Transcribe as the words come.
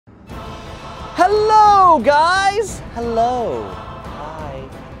Hello, guys! Hello. Hi.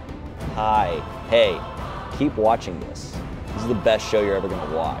 Hi. Hey, keep watching this. This is the best show you're ever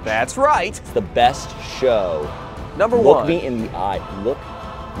gonna watch. That's right. It's the best show. Number Look one. me in the eye.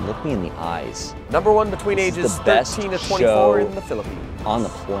 Look me in the eyes. Number one between This is ages the best 13 to show 24 in the Philippines. On the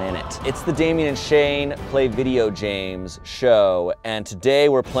planet. It's the Damien and Shayne Play Video Games show, and today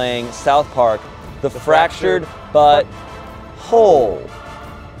we're playing South Park, the Fractured But Whole.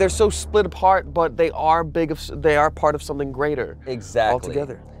 They're so split apart, but they are they are part of something greater. Exactly.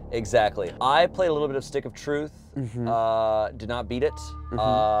 Altogether. Exactly. I played a little bit of Stick of Truth. Did not beat it.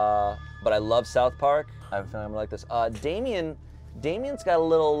 But I love South Park. I have a feeling I'm gonna like this. Damien's got a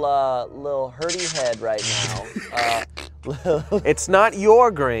little hurty head right now. It's not your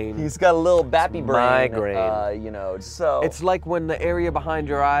grain. He's got a little bappy brain. My grain. You know, so. It's like when the area behind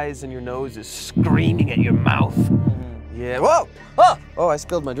your eyes and your nose is screaming at your mouth. Yeah. Whoa! Ah! Oh, I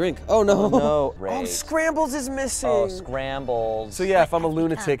spilled my drink. Oh no. Oh, no. Oh, Scrambles is missing. Oh, Scrambles. So yeah, if I'm a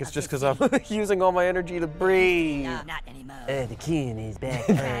lunatic, it's just because I'm using all my energy to breathe. No, not anymore. The king is back.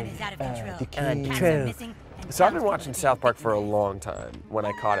 Man is out of control. Cats are missing, and So I've been dogs are watching missing. South Park for a long time when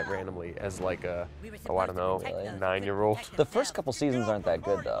I caught it randomly as like a, oh, I don't know, 9-year-old. The first couple seasons aren't that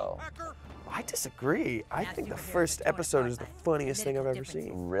good, though. I disagree. I think the first episode is the funniest thing I've ever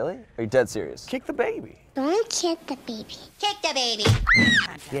seen. Really? Are you dead serious? Kick the baby. Don't kick the baby. Kick the baby.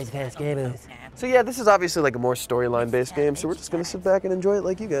 So yeah, this is obviously like a more storyline-based game, so we're just gonna sit back and enjoy it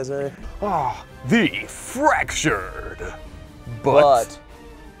like you guys are. Ah, the Fractured But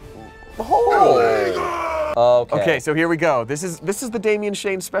Whole. Okay. Okay, so here we go. This is the Damien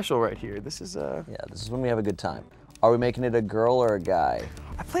Shayne special right here. This is Yeah, this is when we have a good time. Are we making it a girl or a guy?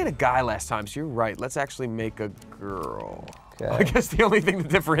 I played a guy last time, so you're right. Let's actually make a girl. Okay. I guess the only thing that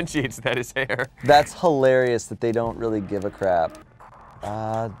differentiates that is hair. That's hilarious that they don't really give a crap.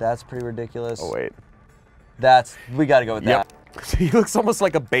 That's pretty ridiculous. Oh wait. We gotta go with that. He looks almost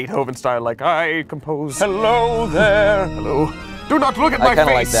like a Beethoven style, like I compose. Hello there. Hello. Do not look at my face. I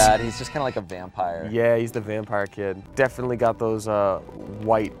kinda like that. He's just kinda like a vampire. Yeah, he's the vampire kid. Definitely got those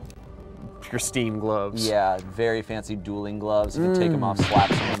white pristine gloves. Yeah, very fancy dueling gloves. You can take them off, slap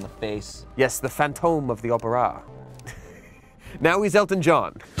someone in the face. Yes, the Phantom of the Opera. Now he's Elton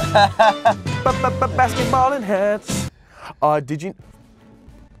John. Basketball and hats. Did you?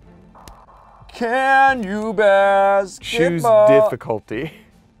 Can you basketball? Choose difficulty.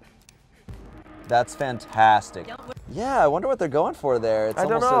 That's fantastic. Yeah, I wonder what they're going for there. It's I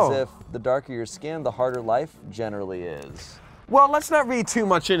don't almost know. as if the darker your skin, the harder life generally is. Well, let's not read too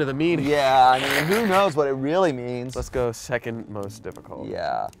much into the meaning. Yeah, I mean, who knows what it really means? Let's go second most difficult.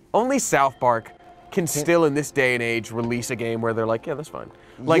 Yeah. Only South Park can still, in this day and age, release a game where they're like, yeah, that's fine.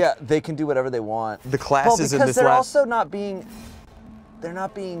 Like, yeah, they can do whatever they want. the classes in because this they're last... also not being, they're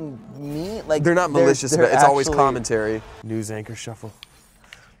not being mean. Like They're not malicious, they're but it's always actually- commentary. News anchor shuffle.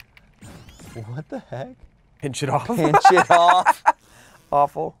 What the heck? Pinch it off. Pinch it off.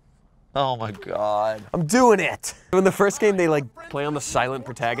 Awful. Oh my God. I'm doing it. In the first game, they like play on the silent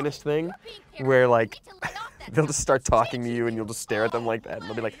protagonist thing, where like they'll just start talking to you and you'll just stare at them like that, and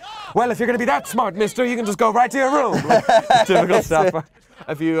they'll be like, "Well, if you're gonna be that smart, Mister, you can just go right to your room." Like, typical South Park.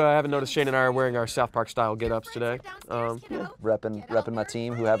 If you haven't noticed, Shayne and I are wearing our South Park style get-ups today. Yeah. Repping my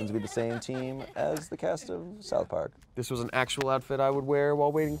team, who happens to be the same team as the cast of South Park. This was an actual outfit I would wear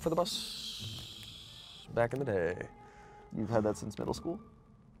while waiting for the bus back in the day. You've had that since middle school?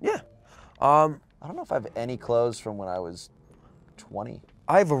 Yeah. I don't know if I have any clothes from when I was 20.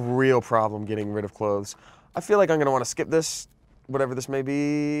 I have a real problem getting rid of clothes. I feel like I'm gonna want to skip this, whatever this may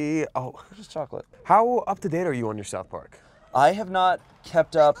be. Oh, Just chocolate. how up to date are you on your South Park? I have not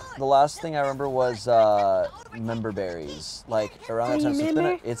kept up. The last thing I remember was member berries. Like around that time.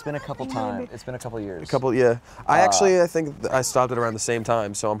 So it's been a couple times. It's been a couple years. Yeah. I think I stopped it around the same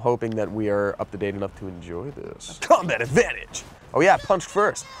time, so I'm hoping that we are up to date enough to enjoy this. Combat advantage. Oh yeah, punched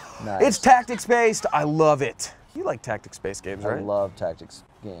first. Nice. It's tactics based. I love it. You like tactics based games, I right? love tactics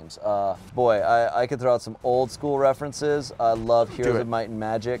games. Boy, I could throw out some old school references. I love Heroes it. of Might and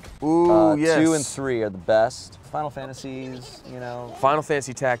Magic. Ooh, yes. 2 and 3 are the best. Final Fantasies, you know. Final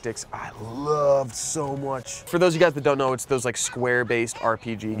Fantasy Tactics, I loved so much. For those of you guys that don't know, it's those like square-based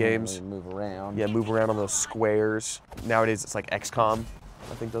RPG games. You move around. Yeah, move around on those squares. Nowadays, it's like XCOM,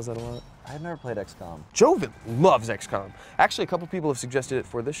 I think does that a lot. I've never played XCOM. Joven loves XCOM. Actually, a couple people have suggested it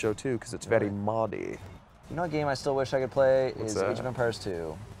for this show too, because it's very moddy. You know what game I still wish I could play What's is that? Age of Empires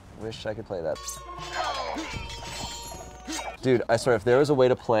 2. Wish I could play that. Dude, I swear, if there was a way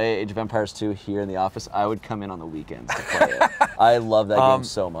to play Age of Empires 2 here in the office, I would come in on the weekends to play it. I love that game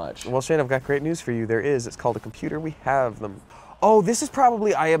so much. Well, Shayne, I've got great news for you. There is. It's called a computer. We have them. Oh, this is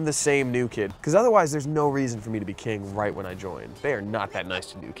probably I am the same new kid. Because otherwise, there's no reason for me to be king right when I joined. They are not that nice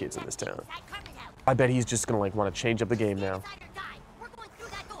to new kids in this town. I bet he's just gonna like want to change up the game now.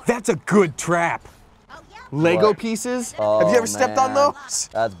 That's a good trap. Lego What? pieces. Oh, Have you ever stepped on man. those?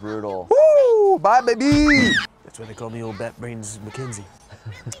 That's brutal. Woo! Bye, baby. That's why they call me old Bat Brains McKenzie.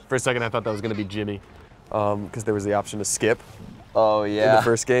 For a second, I thought that was gonna be Jimmy, because there was the option to skip. Oh In yeah. the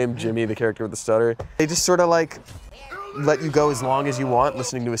first game, Jimmy, the character with the stutter. They just sort of like let you go as long as you want,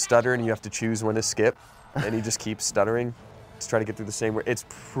 listening to his stutter, and you have to choose when to skip. And he just keeps stuttering to try to get through the same word. It's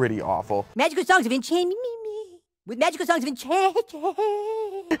pretty awful. Magical songs of enchantment. With magical songs of enchantment.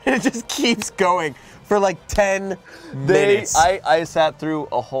 It just keeps going for like 10 minutes. I sat through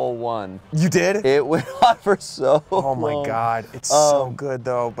a whole one. You did? It went on for so Oh my long. God, it's so good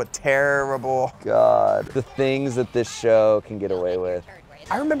though, but terrible. God, the things that this show can get away with.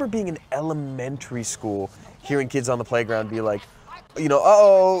 I remember being in elementary school, hearing kids on the playground be like, you know,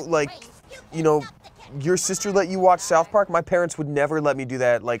 uh-oh, like, you know, your sister let you watch South Park? My parents would never let me do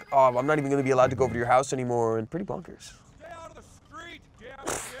that. Like, oh, I'm not even gonna be allowed to go over to your house anymore. And pretty bonkers. Stay out of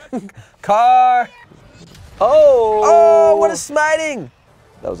the street, Car! Oh! Oh, what a smiting!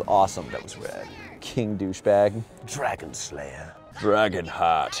 That was awesome. That was rad. King douchebag. Dragon Slayer. Dragon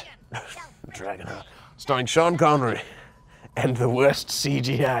Heart. Dragon Heart. Starring Sean Connery. And the worst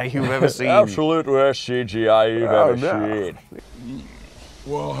CGI you've ever seen. Absolute worst CGI you've Oh, ever no. seen.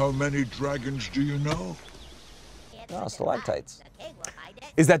 Well, how many dragons do you know? Oh, stalactites.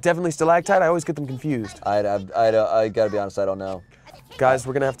 Is that definitely stalactite? I always get them confused. I gotta be honest, I don't know. Guys,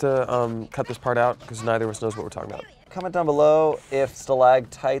 we're gonna have to cut this part out because neither of us knows what we're talking about. Comment down below if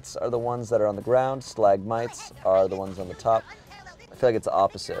stalactites are the ones that are on the ground, stalagmites are the ones on the top. I feel like it's the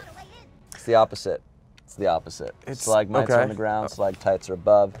opposite. It's the opposite. It's the opposite. It's- Stalagmites are okay. on the ground, stalactites are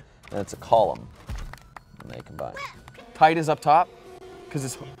above, and it's a column. And they combine. Tight is up top because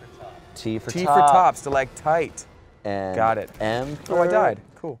it's T for T top. for top, stalactite. And Got it. M for... Oh, I died.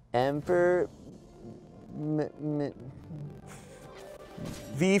 Cool. M for...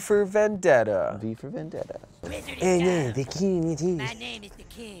 V for Vendetta. V for Vendetta. My name is the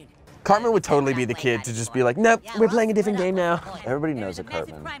kid. Cartman would totally be the kid to just be like, nope, we're playing a different game now. Everybody knows a Massive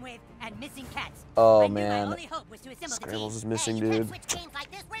Cartman. crime wave and missing cats. Oh, I knew my man. only hope was to assemble the Scrambles team. is missing, Hey, you can't dude. switch games like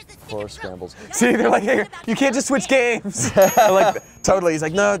this. Where's the Poor stick and Scrambles. rope? See, they're like, hey, you can't just switch games. They're like, totally. He's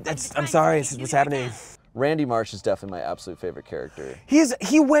like, no, I'm sorry, this is what's happening. Randy Marsh is definitely my absolute favorite character.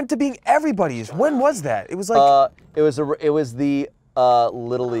 He went to being everybody's. When was that? It was like, It was the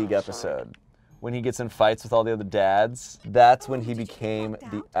Little League episode when he gets in fights with all the other dads. That's when he became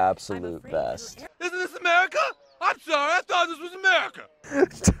the absolute best. Isn't this America? I'm sorry, I thought this was America.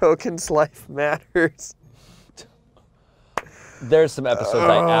 Token's life matters. There's some episodes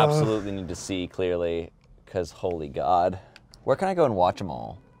I absolutely need to see clearly, because holy God. Where can I go and watch them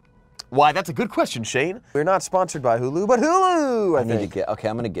all? Why, that's a good question, Shayne. We're not sponsored by Hulu, but Hulu, I I need to think. get, okay,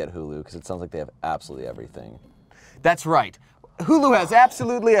 I'm gonna get Hulu, because it sounds like they have absolutely everything. That's right. Hulu has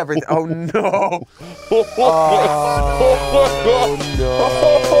absolutely everything. Oh, no.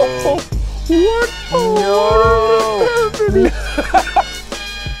 No.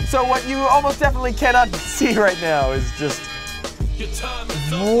 So what you almost definitely cannot see right now is just...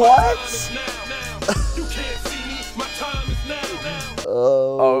 What?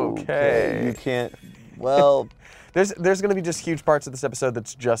 Okay. You can't, well... There's gonna be just huge parts of this episode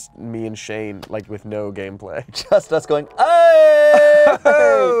that's just me and Shayne, like with no gameplay. Just us going, hey!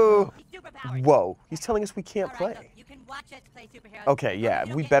 Superpowers. Whoa, he's telling us we can't All right, play. look, you can watch us play superheroes. Okay, yeah,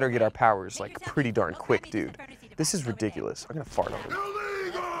 But we you'll better get get our hurt. powers Make like yourself pretty darn look quick, like these dude. furnace heater This is boxes over there. ridiculous. I'm gonna fart over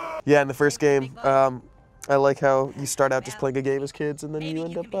it. Yeah, in the first game, I like how you start out just playing a game as kids and then you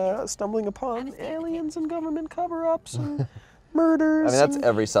end up stumbling upon aliens and government cover-ups and murders. I mean, that's and-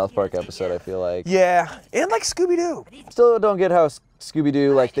 every South Park episode, I feel like. Yeah, and like Scooby-Doo. Still don't get how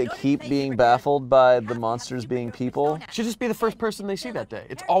Scooby-Doo, like, they keep being baffled by the monsters being people. Should just be the first person they see that day.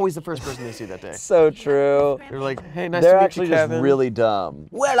 It's always the first person they see that day. So true. They're like, hey, nice They're to meet actually you, just Kevin. really dumb.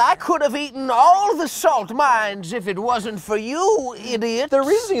 Well, I could have eaten all the salt mines if it wasn't for you, idiot. The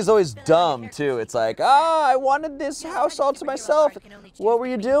reasoning is always dumb, too. It's like, I wanted this house all to myself. What were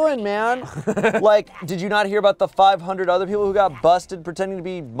you doing, man? Like, did you not hear about the 500 other people who got busted pretending to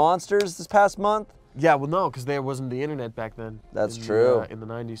be monsters this past month? Yeah, well, no, because there wasn't the internet back then. That's in true. In the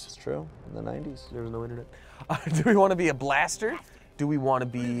 90s. It's true, in the 90s. There was no internet. Do we want to be a blaster? Do we want to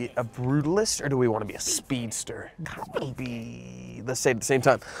be a brutalist? Or do we want to be a speedster? Gotta be... Let's say it at the same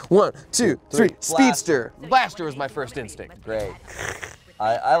time. 1, 2, 3. Blaster. Speedster. Blaster was my first instinct. Great.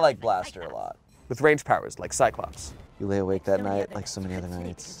 I like Blaster a lot. With range powers, like Cyclops. You lay awake that night like so many other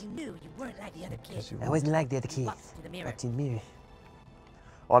nights. You knew you weren't like the other kids. I wasn't like the other kids. To the mirror. But in mirror.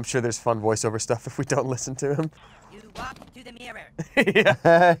 Well, I'm sure there's fun voiceover stuff if we don't listen to him. You walk to the mirror.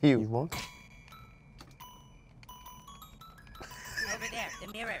 Yeah. You walk? Over there, the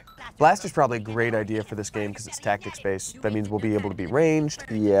mirror. Blaster's probably a great idea for this game because it's tactics-based. That means we'll be able to be ranged.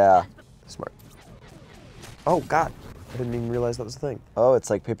 Yeah. Smart. Oh, God. I didn't even realize that was a thing. Oh, it's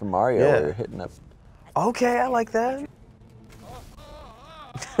like Paper Mario Yeah. where you're hitting up. Okay, I like that.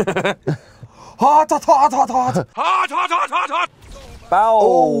 Hot, hot, hot, hot, hot. Hot, hot, hot, hot, hot! Bow!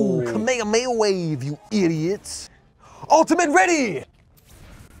 Oh, Kamehameha wave, you idiots. Ultimate ready.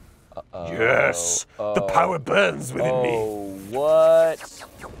 Yes, the power burns within me. Oh, what?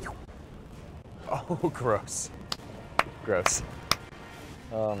 Oh, gross. Gross.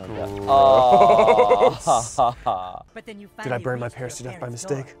 Oh my god. Oh. But then you Did I burn my reached your parachute up by parents'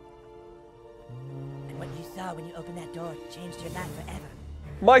 mistake? door. And what you saw when you opened that door changed your life forever.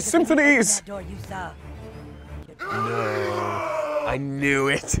 My Because when you opened symphonies! that door, you saw. No. I knew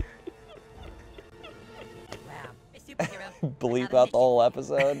it. Wow, a superhero. Bleep out the whole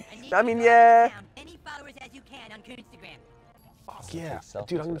episode. I mean, yeah. Any followers as you can on Instagram. Yeah. Selfies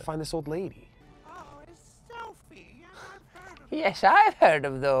Dude, I'm gonna with it. find this old lady. Yes, I've heard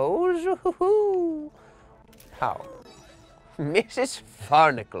of those. How? Mrs.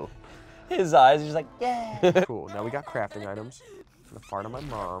 Farnacle. His eyes are just like, yeah. Cool. Now we got crafting items. I'm gonna fart on my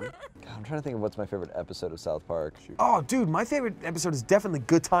mom. God, I'm trying to think of what's my favorite episode of South Park. Oh, dude, my favorite episode is definitely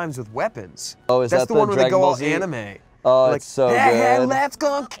Good Times with Weapons. Oh, is That's that the the one where they Dragon go Ball all Z? anime. Oh, Like, it's so hey, hey, good. let's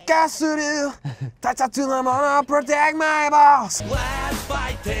go Kakasu. That's up to them, I'm gonna protect my boss. Let's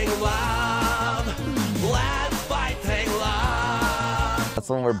fighting love. Let's fighting love. That's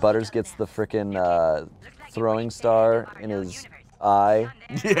the one where Butters gets the frickin' throwing star in his eye.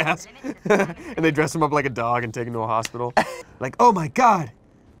 Yes. And they dress him up like a dog and take him to a hospital. Like, oh my God,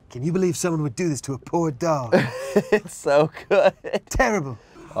 can you believe someone would do this to a poor dog? It's so good. Terrible.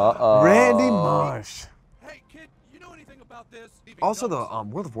 Uh-oh. Randy Marsh. Hey, kid, you know anything about this? Also, the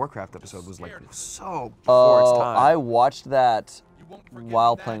World of Warcraft episode was like so before its Oh, time. I watched that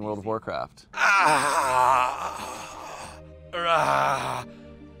while playing World of Warcraft.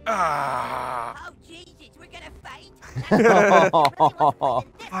 Oh, Jesus, we're gonna fight.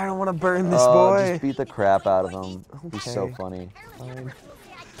 I don't want to burn this Oh, boy. just beat the crap out of him. He's so Okay. funny.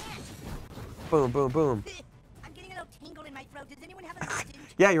 Boom, boom, boom. I'm getting a little tingle in my throat. Does anyone have a lozenge?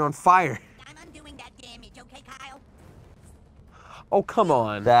 Yeah, you're on fire. I'm undoing that damage, okay, Kyle? Oh, come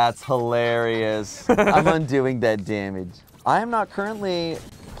on. That's hilarious. I'm undoing that damage. I am not currently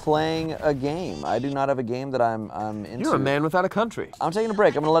playing a game. I do not have a game that I'm into. You're a man without a country. I'm taking a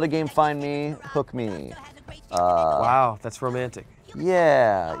break. I'm gonna let a game find me, hook me. Wow, that's romantic.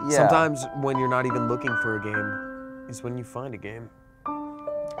 Yeah, yeah. Sometimes when you're not even looking for a game is when you find a game.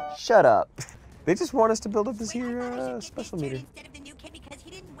 Shut up. They just want us to build up this here special meter. Instead of the new kid because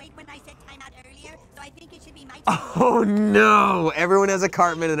he didn't wait when I said timeout earlier, so I think it should be my turn. Oh no! Everyone has a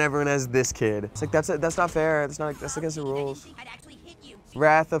Cartman and everyone has this kid. It's like that's not fair. That's against the rules. I'd actually hit you.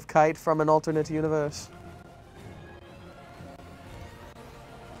 Wrath of Kite from an alternate universe.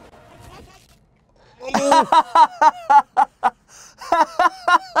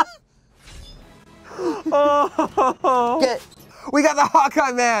 Get. We got the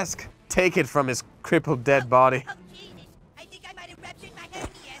Hawkeye mask. Take it from his crippled dead body. Oh, Jesus. I think I might have ruptured my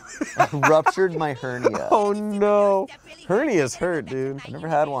hernia. Ruptured my hernia. Oh no! Hernia's hurt, dude. I've never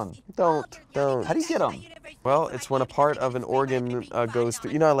had one. Don't. How do you get them? Well, it's when a part of an organ goes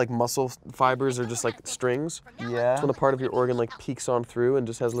through. You know how like muscle fibers are just like strings? Yeah. It's when a part of your organ like peeks on through and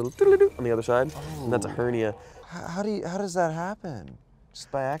just has a little doo-doo-doo on the other side, and that's a hernia. How does that happen? Just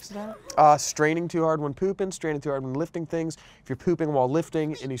by accident? Straining too hard when pooping, straining too hard when lifting things. If you're pooping while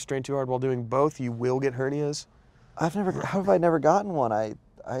lifting and you strain too hard while doing both, you will get hernias. How have I never gotten one? I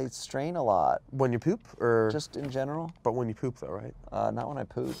strain a lot. When you poop, or Just in general. but when you poop though, right? Not when I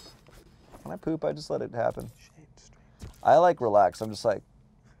poop. When I poop, I just let it happen. I like relax. I'm just like,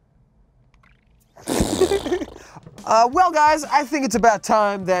 Well, guys, I think it's about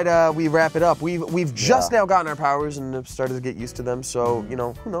time that we wrap it up. We've just Yeah. now gotten our powers and have started to get used to them. So you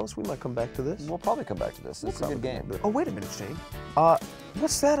know, who knows? We might come back to this. we'll probably come back to this. It's a good game. Oh, wait a minute, Shayne.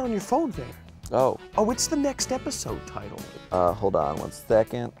 What's that on your phone there? Oh, Oh, it's the next episode title. hold on 1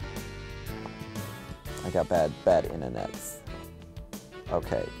 second. I got bad internet.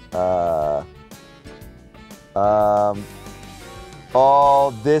 Okay.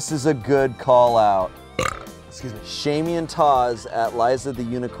 Oh, this is a good call out. Excuse me. Damien Haas at Liza the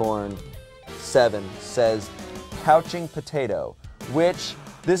Unicorn 7 says couching potato, which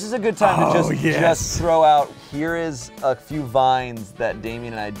This is a good time to yes. just throw out, here is a few vines that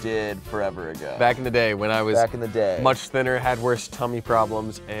Damien and I did forever ago. Back in the day when I was much thinner, had worse tummy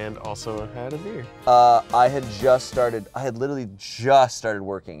problems, and also had a beard. I had literally just started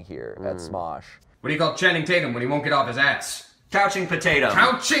working here at Smosh. What do you call Channing Tatum when he won't get off his ass? Couching potato.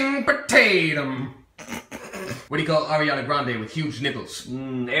 Couching potato. What do you call Ariana Grande with huge nipples?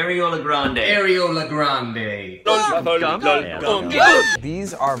 Areola Grande. Areola Grande.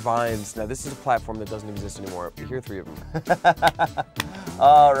 These are vines. Now, this is a platform that doesn't exist anymore. Here are 3 of them.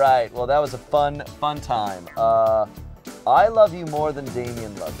 All right. Well, that was a fun time. I love you more than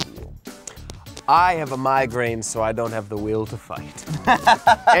Damien loves you. I have a migraine, so I don't have the will to fight.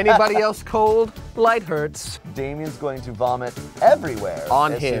 Anybody else cold? Light hurts. Damien's going to vomit everywhere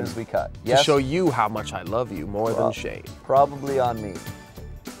on as him soon as we cut. To show you how much I love you more than Shayne. Probably on me.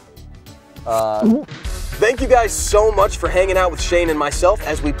 Thank you guys so much for hanging out with Shayne and myself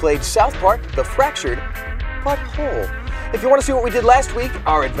as we played South Park: The Fractured But Whole. If you want to see what we did last week,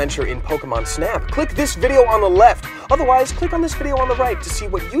 our adventure in Pokemon Snap, click this video on the left. Otherwise, click on this video on the right to see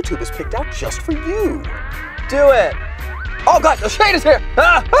what YouTube has picked out just for you. Do it! Oh God, the Shayne is here!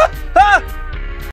 Ah! Ah! Ah!